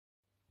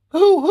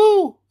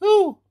Hoo!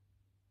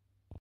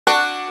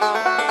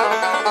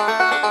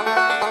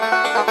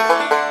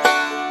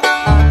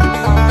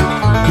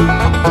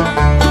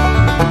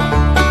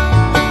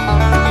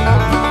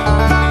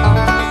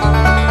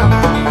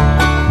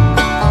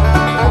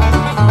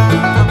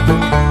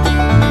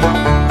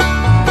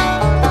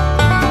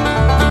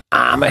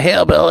 I'm a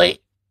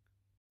hillbilly.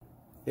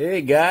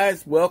 Hey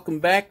guys, welcome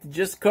back to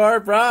Just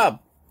Carve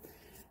Rob.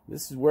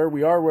 This is where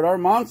we are with our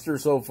monster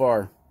so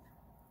far.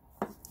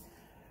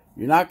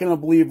 You're not going to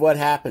believe what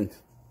happened.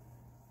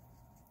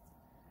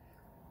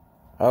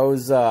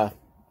 I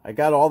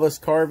got all this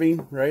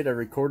carving, right? I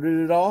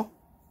recorded it all.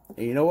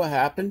 And you know what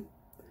happened?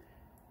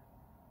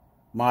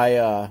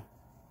 My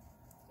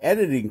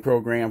editing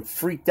program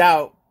freaked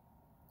out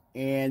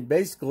and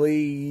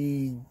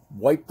basically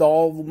wiped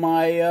all of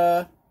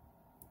my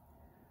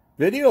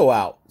video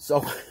out.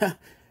 So,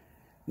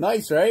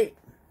 nice, right?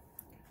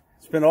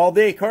 Spent all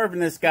day carving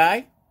this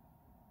guy.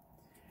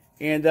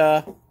 And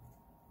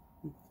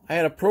I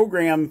had a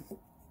program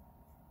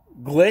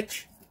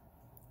glitch,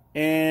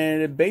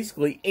 and it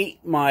basically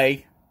ate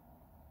my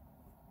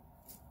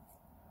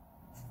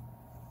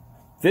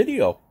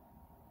video.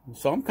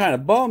 So I'm kind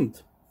of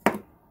bummed.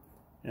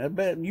 And I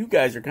bet you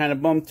guys are kind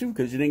of bummed too,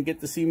 because you didn't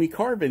get to see me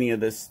carve any of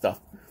this stuff.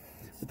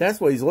 But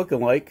that's what he's looking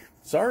like.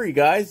 Sorry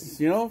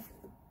guys, you know,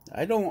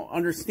 I don't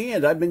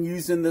understand. I've been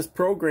using this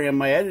program,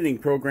 my editing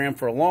program,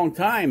 for a long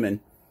time,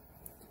 and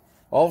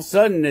all of a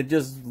sudden it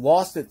just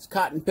lost its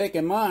cotton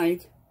picking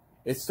mind.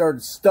 It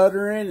started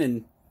stuttering,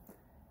 and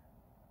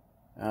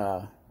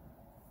I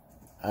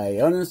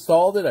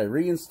uninstalled it, I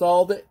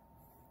reinstalled it,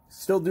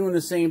 still doing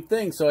the same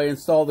thing. So I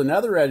installed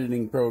another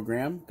editing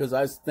program because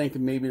I was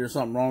thinking maybe there's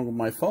something wrong with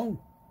my phone.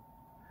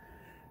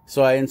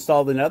 So I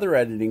installed another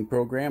editing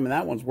program, and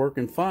that one's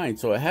working fine.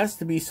 So it has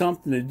to be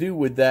something to do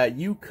with that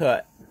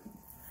U-Cut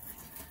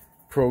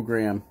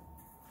program.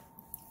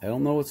 I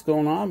don't know what's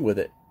going on with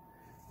it.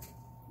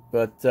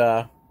 But,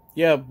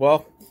 yeah,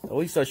 well, at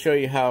least I'll show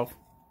you how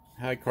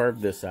I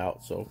carved this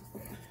out. So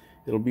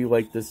it'll be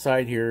like this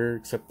side here,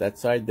 except that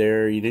side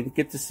there. You didn't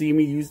get to see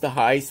me use the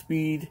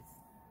high-speed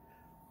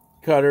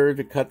cutter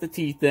to cut the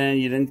teeth in.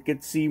 You didn't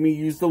get to see me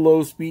use the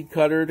low-speed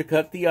cutter to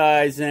cut the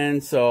eyes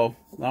in. So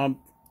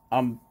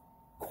I'm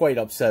quite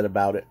upset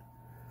about it.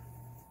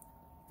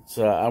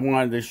 So I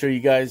wanted to show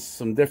you guys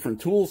some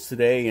different tools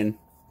today, and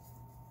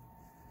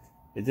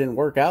it didn't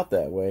work out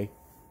that way.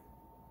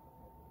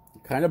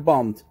 Kind of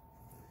bummed.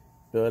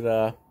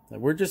 But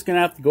we're just going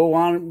to have to go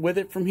on with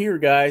it from here,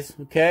 guys.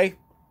 Okay?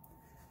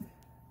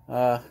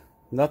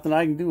 Nothing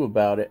I can do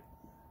about it.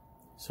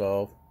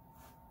 So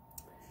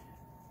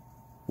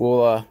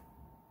we'll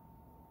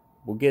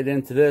get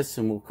into this,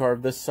 and we'll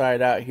carve this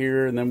side out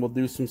here, and then we'll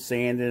do some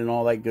sanding and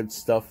all that good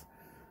stuff.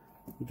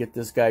 Get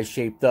this guy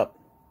shaped up.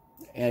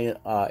 And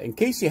in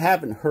case you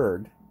haven't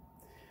heard,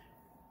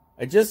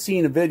 I just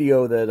seen a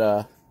video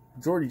that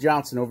Jordy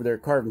Johnson over there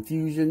at Carving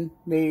Fusion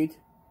made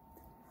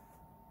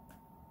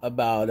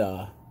about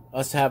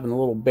us having a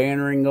little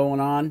bantering going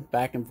on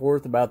back and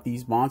forth about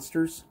these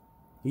monsters.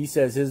 He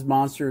says his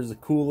monster is the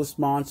coolest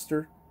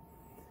monster,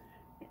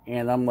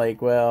 and I'm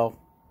like, well,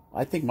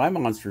 I think my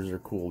monsters are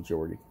cool,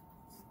 Jordy.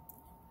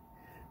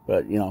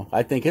 But, you know,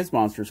 I think his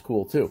monster's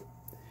cool too.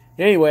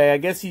 Anyway, I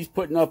guess he's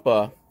putting up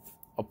a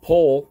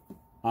poll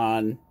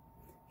on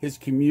his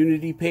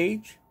community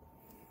page,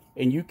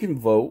 and you can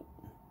vote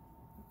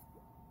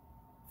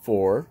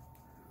for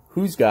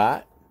who's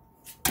got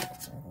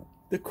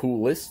the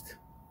coolest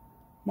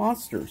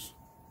monsters.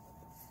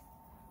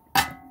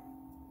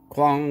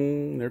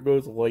 Clong, there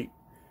goes the light.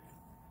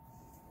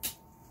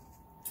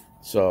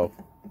 So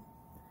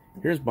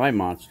here's my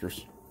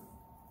monsters.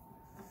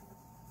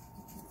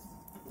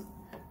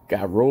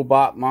 Got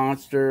Robot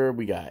Monster,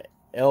 we got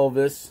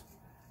Elvis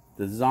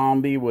the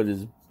zombie with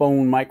his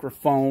bone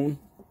microphone,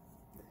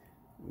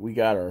 we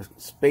got our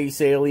space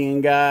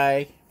alien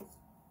guy,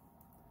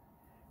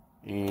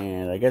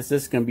 and I guess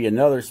this is going to be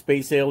another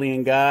space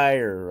alien guy,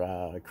 or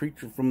a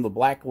creature from the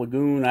Black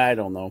Lagoon. I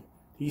don't know.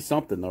 He's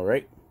something though,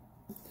 right?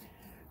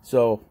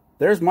 So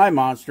there's my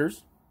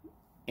monsters.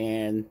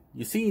 And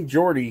you seen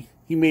Jordy,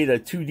 he made a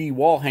 2D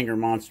wall hanger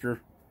monster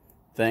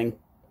thing.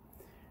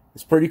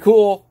 It's pretty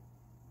cool.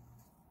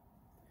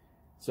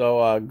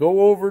 So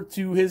go over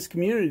to his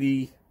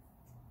community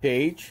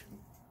page.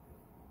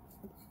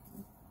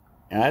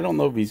 And I don't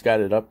know if he's got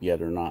it up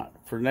yet or not.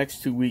 For the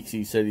next 2 weeks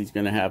he said he's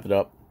going to have it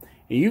up.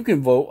 And you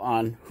can vote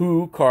on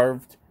who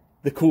carved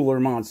the cooler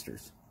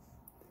monsters.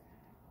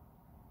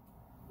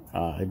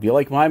 If you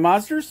like my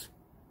monsters,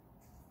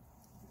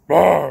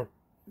 vote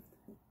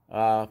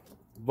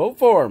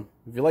for him.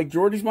 If you like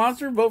Jordy's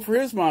monster, vote for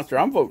his monster.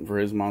 I'm voting for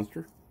his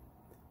monster.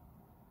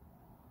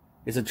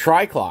 It's a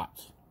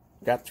Triclops.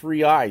 Got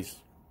 3 eyes.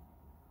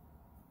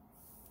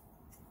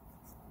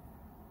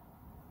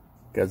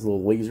 Got his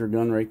little laser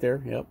gun right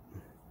there. Yep.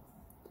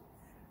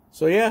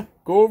 So yeah,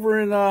 go over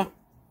and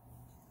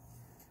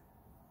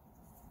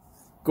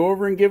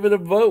give it a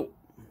vote.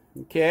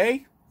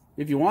 Okay?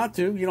 If you want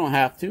to, you don't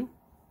have to.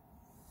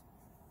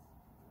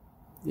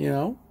 You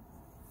know?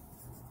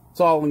 It's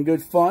It's all in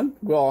good fun.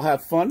 We all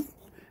have fun.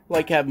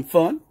 Like having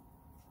fun.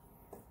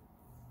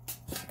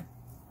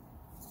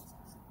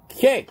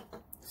 Okay,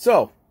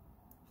 so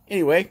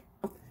anyway,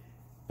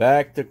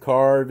 back to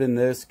carving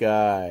this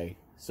guy.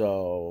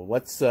 So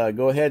let's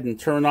go ahead and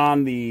turn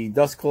on the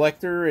dust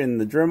collector and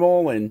the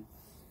dremel, and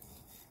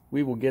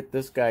we will get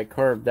this guy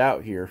carved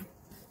out here.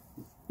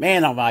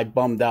 Man, am I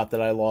bummed out that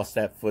I lost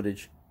that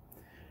footage.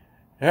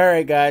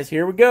 Alright guys,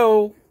 here we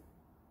go.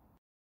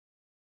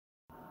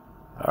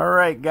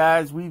 Alright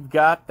guys, we've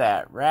got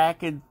that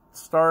racket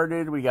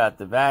started. We got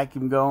the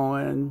vacuum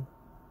going.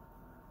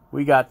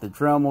 We got the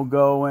dremel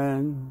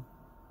going.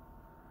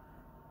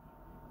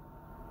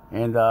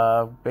 And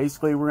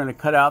basically we're going to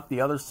cut out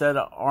the other set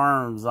of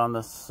arms on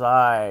the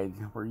side.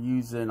 We're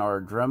using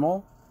our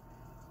dremel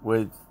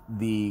with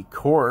the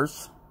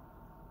coarse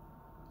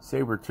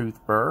saber-tooth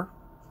burr.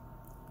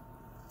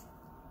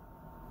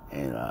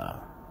 And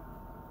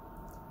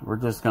we're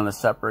just going to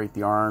separate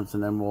the arms,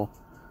 and then we'll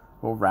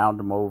round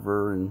them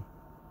over and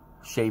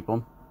shape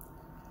them.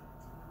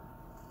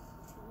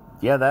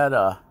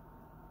 Yeah,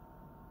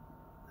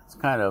 it's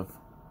kind of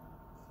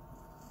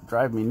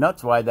driving me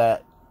nuts why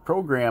that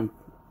program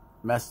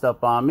messed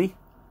up on me,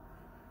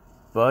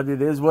 but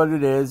it is what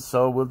it is,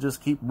 so we'll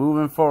just keep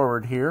moving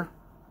forward here.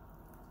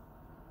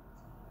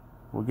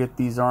 We'll get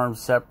these arms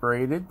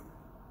separated.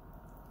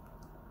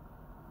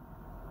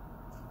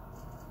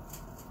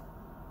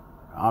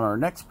 On our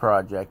next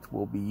project,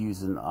 we'll be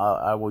using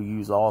I will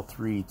use all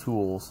three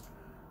tools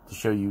to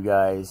show you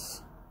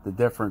guys the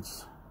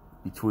difference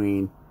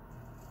between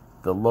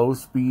the low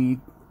speed,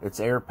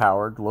 it's air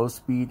powered, low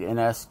speed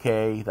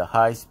NSK, the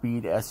high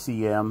speed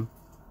SCM.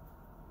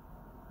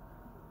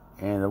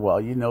 And,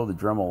 well, you know the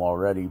Dremel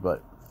already,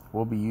 but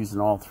we'll be using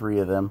all three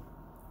of them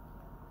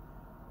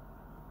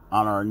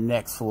on our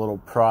next little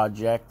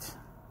project,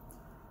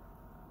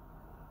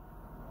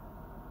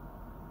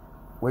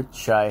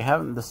 which I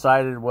haven't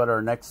decided what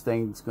our next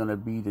thing's going to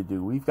be to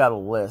do. We've got a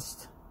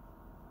list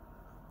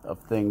of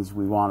things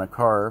we want to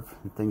carve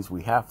and things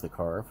we have to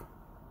carve.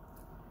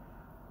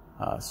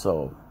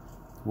 So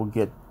we'll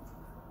put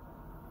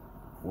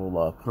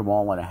them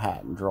all in a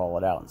hat and draw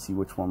it out and see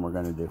which one we're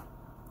going to do.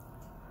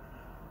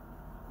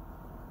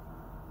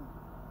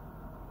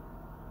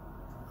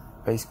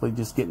 Basically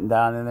just getting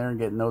down in there and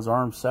getting those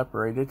arms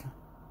separated.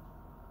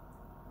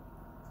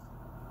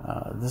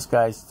 This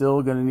guy's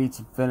still going to need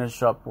some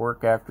finish up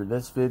work after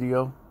this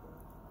video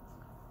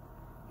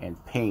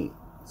and paint,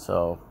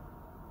 so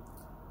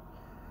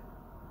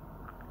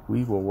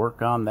we will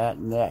work on that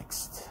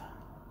next.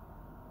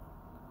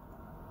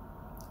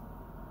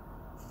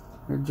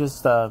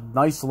 Just a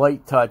nice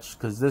light touch,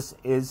 because this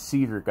is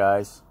cedar,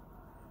 guys,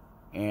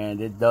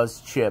 and it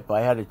does chip.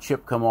 I had a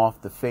chip come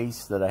off the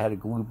face that I had to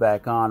glue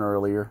back on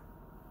earlier.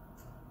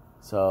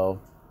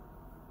 So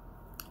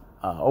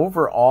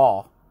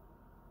overall,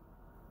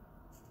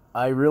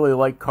 I really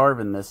like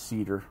carving this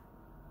cedar.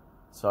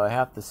 So I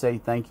have to say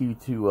thank you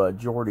to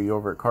Jordy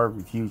over at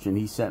Carving Fusion.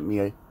 He sent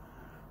me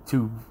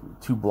two or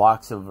three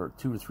blocks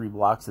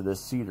of this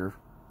cedar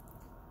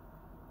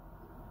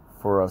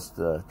for us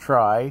to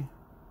try.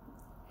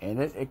 And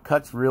it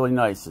cuts really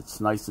nice. It's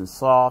nice and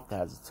soft,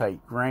 has a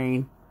tight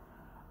grain,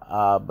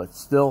 but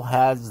still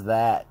has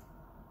that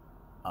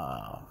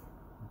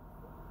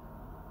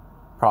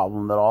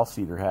problem that all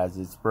cedar has.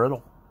 It's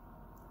brittle.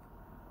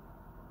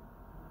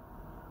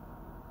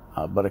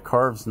 But it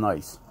carves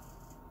nice.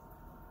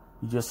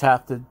 You just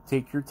have to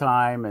take your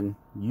time and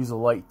use a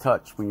light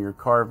touch when you're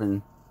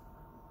carving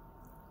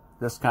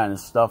this kind of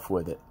stuff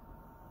with it.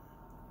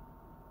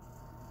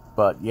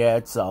 But yeah,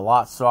 it's a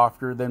lot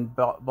softer than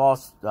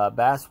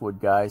basswood,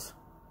 guys.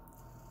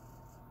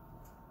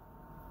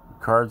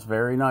 It carves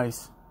very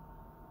nice.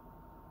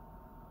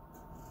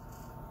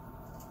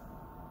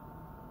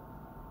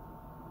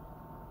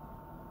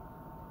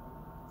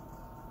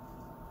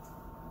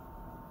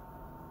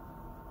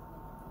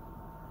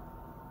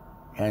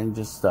 And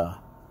just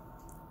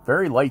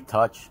very light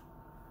touch.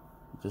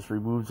 Just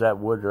removes that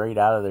wood right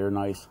out of there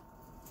nice.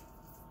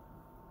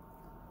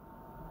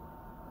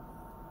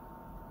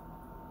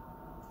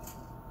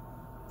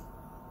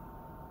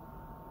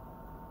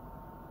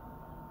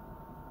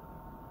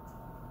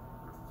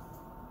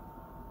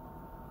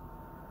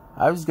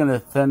 I was going to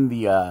thin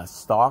the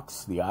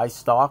stalks, the eye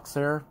stalks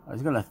there. I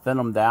was going to thin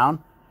them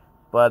down,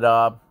 but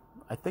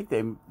I think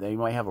they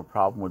might have a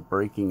problem with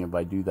breaking if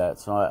I do that.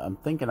 So I'm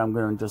thinking I'm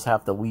going to just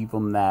have to leave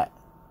them that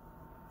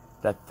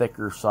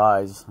thicker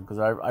size, because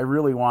I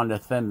really wanted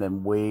to thin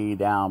them way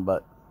down,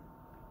 but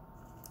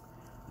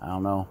I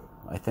don't know.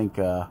 I think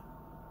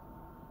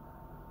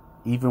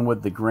even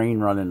with the grain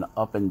running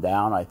up and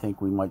down, I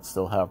think we might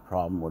still have a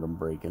problem with them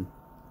breaking.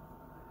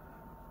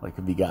 Like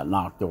if he got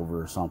knocked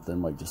over or something,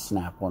 might just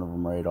snap one of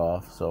them right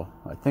off. So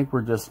I think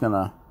we're just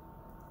gonna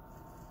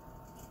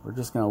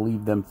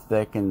leave them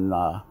thick, and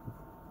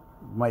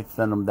might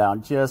thin them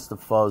down just a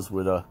fuzz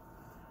with a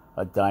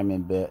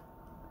diamond bit.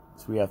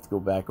 So we have to go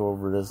back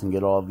over this and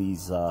get all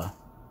these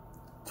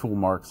tool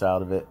marks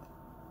out of it.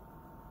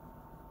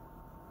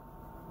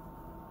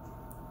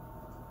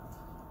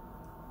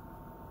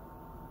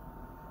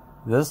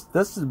 This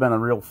has been a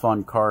real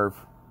fun carve.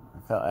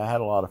 I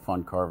had a lot of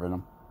fun carving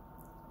them.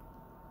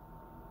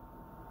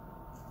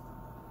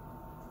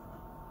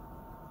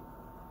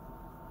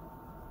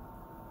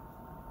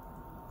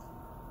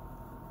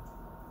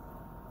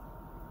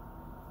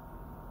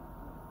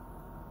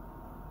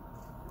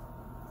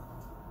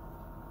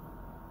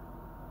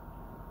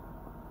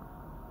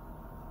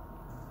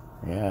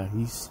 Yeah,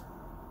 he's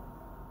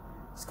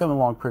coming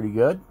along pretty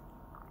good.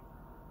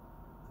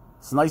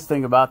 It's a nice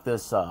thing about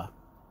this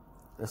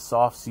this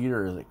soft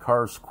cedar is it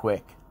carves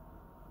quick.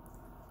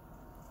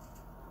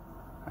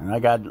 And I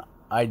got an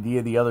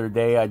idea the other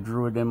day. I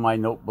drew it in my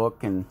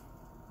notebook and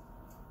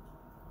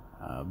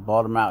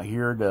brought them out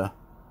here to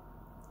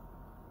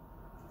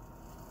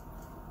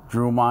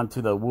drew them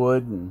onto the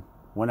wood and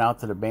went out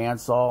to the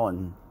bandsaw,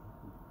 and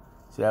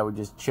see, I would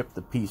just chip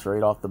the piece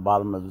right off the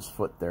bottom of his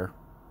foot there.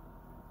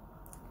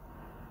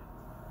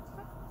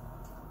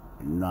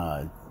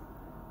 And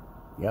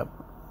yep.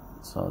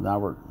 So now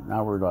we're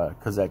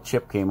because that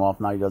chip came off.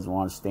 Now he doesn't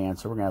want to stand,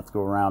 so we're gonna have to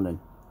go around and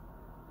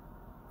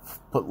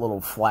put little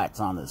flats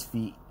on his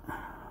feet.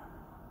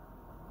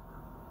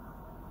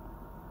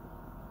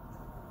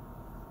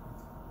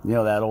 You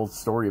know that old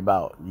story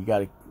about you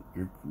got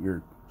to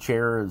your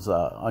chair is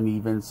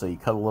uneven, so you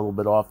cut a little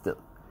bit off the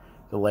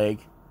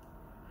leg,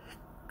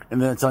 and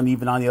then it's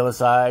uneven on the other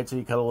side, so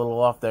you cut a little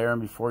off there,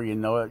 and before you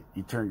know it,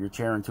 you turn your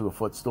chair into a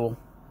footstool.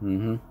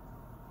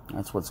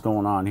 That's what's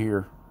going on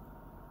here.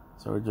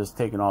 So we're just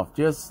taking off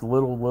just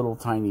little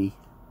tiny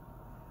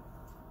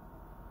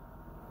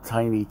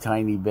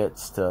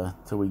bits till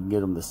we can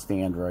get them to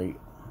stand right.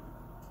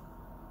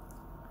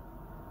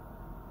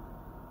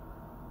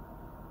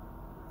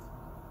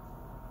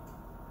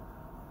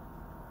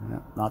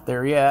 Not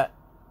there yet.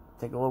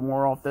 Take a little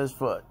more off this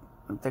foot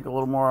and take a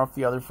little more off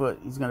the other foot.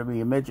 He's going to be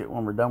a midget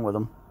when we're done with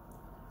him.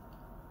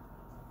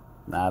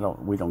 Nah,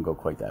 we don't go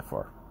quite that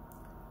far.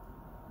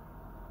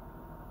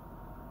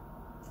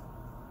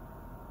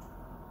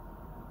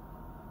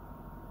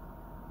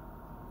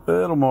 A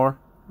little more,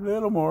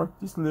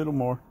 just a little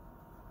more.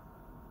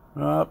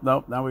 Oh,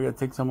 nope, now we got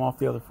to take some off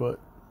the other foot.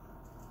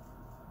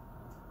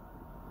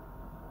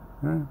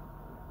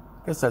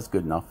 Guess that's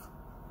good enough.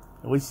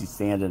 At least he's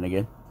standing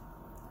again.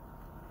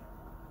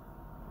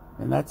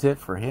 And that's it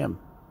for him.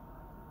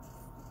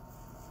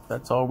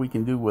 That's all we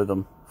can do with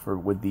him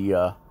with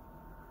the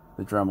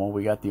Dremel.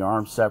 We got the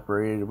arms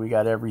separated. We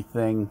got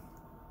everything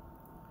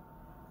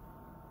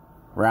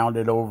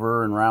rounded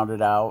over and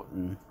rounded out,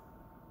 and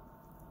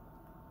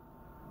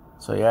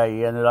so yeah,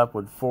 you ended up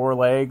with 4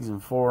 legs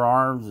and 4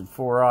 arms and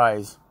 4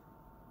 eyes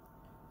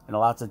and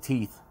lots of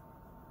teeth.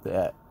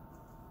 That.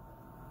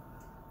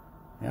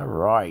 All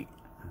right.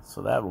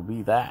 So that will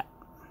be that.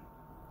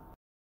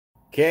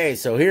 Okay,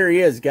 so here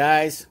he is,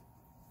 guys.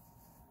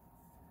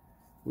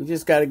 We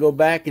just got to go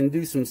back and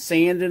do some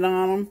sanding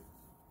on him.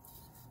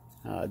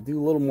 Do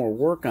a little more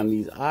work on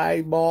these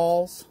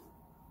eyeballs.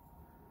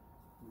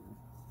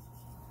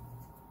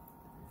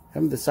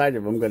 Haven't decided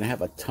if I'm going to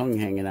have a tongue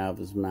hanging out of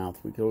his mouth.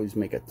 We could always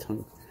make a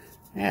tongue.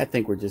 I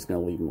think we're just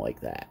going to leave him like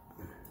that.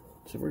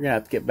 So we're going to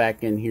have to get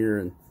back in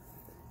here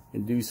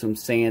and do some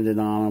sanding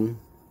on him.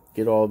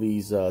 Get all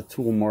these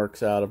tool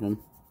marks out of him.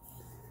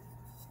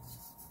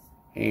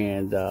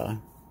 And,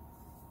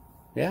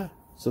 yeah.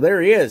 So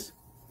there he is.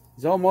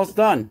 He's almost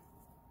done.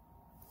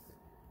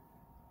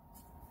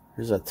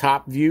 Here's a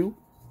top view.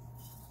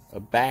 A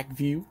back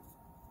view.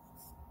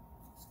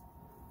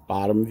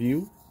 Bottom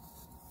view.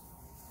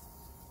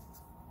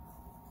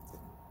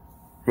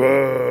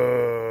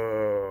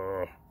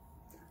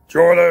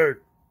 Jordy,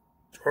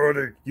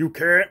 you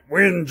can't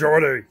win,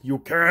 Jordy. You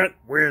can't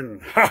win.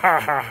 Ha ha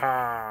ha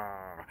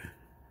ha.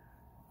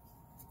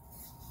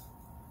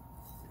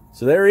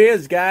 So there he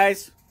is,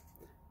 guys.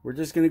 We're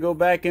just going to go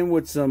back in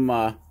with some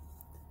a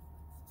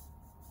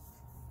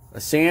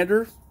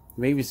sander,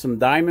 maybe some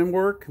diamond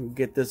work, and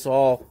get this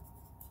all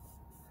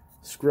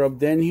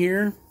scrubbed in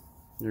here,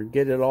 or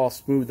get it all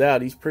smoothed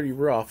out. He's pretty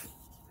rough.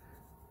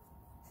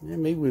 Yeah,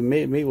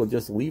 maybe we'll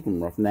just leave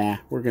them rough. Nah,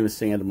 we're going to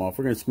sand them off.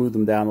 We're going to smooth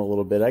them down a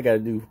little bit. I got to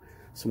do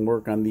some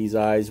work on these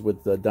eyes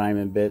with the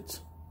diamond bits.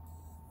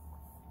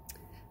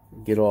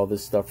 Get all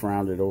this stuff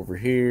rounded over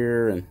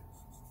here and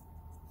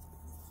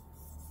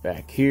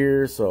back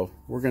here. So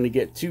we're going to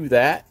get to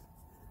that.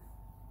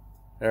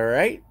 All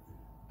right.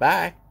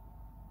 Bye.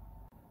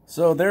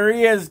 So there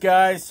he is,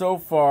 guys, so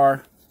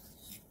far.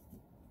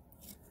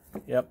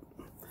 Yep.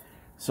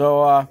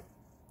 So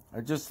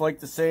I'd just like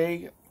to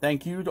say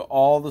thank you to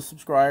all the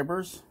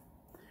subscribers.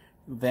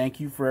 Thank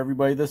you for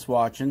everybody that's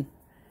watching.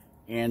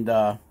 And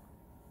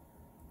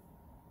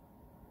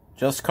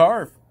just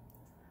carve.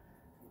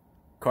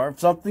 Carve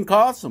something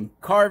awesome.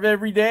 Carve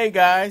every day,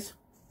 guys.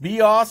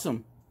 Be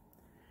awesome.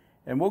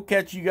 And we'll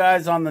catch you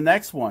guys on the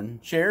next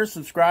one. Share,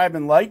 subscribe,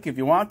 and like if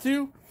you want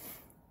to.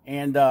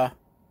 And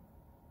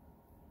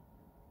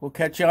we'll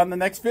catch you on the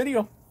next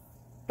video.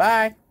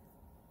 Bye.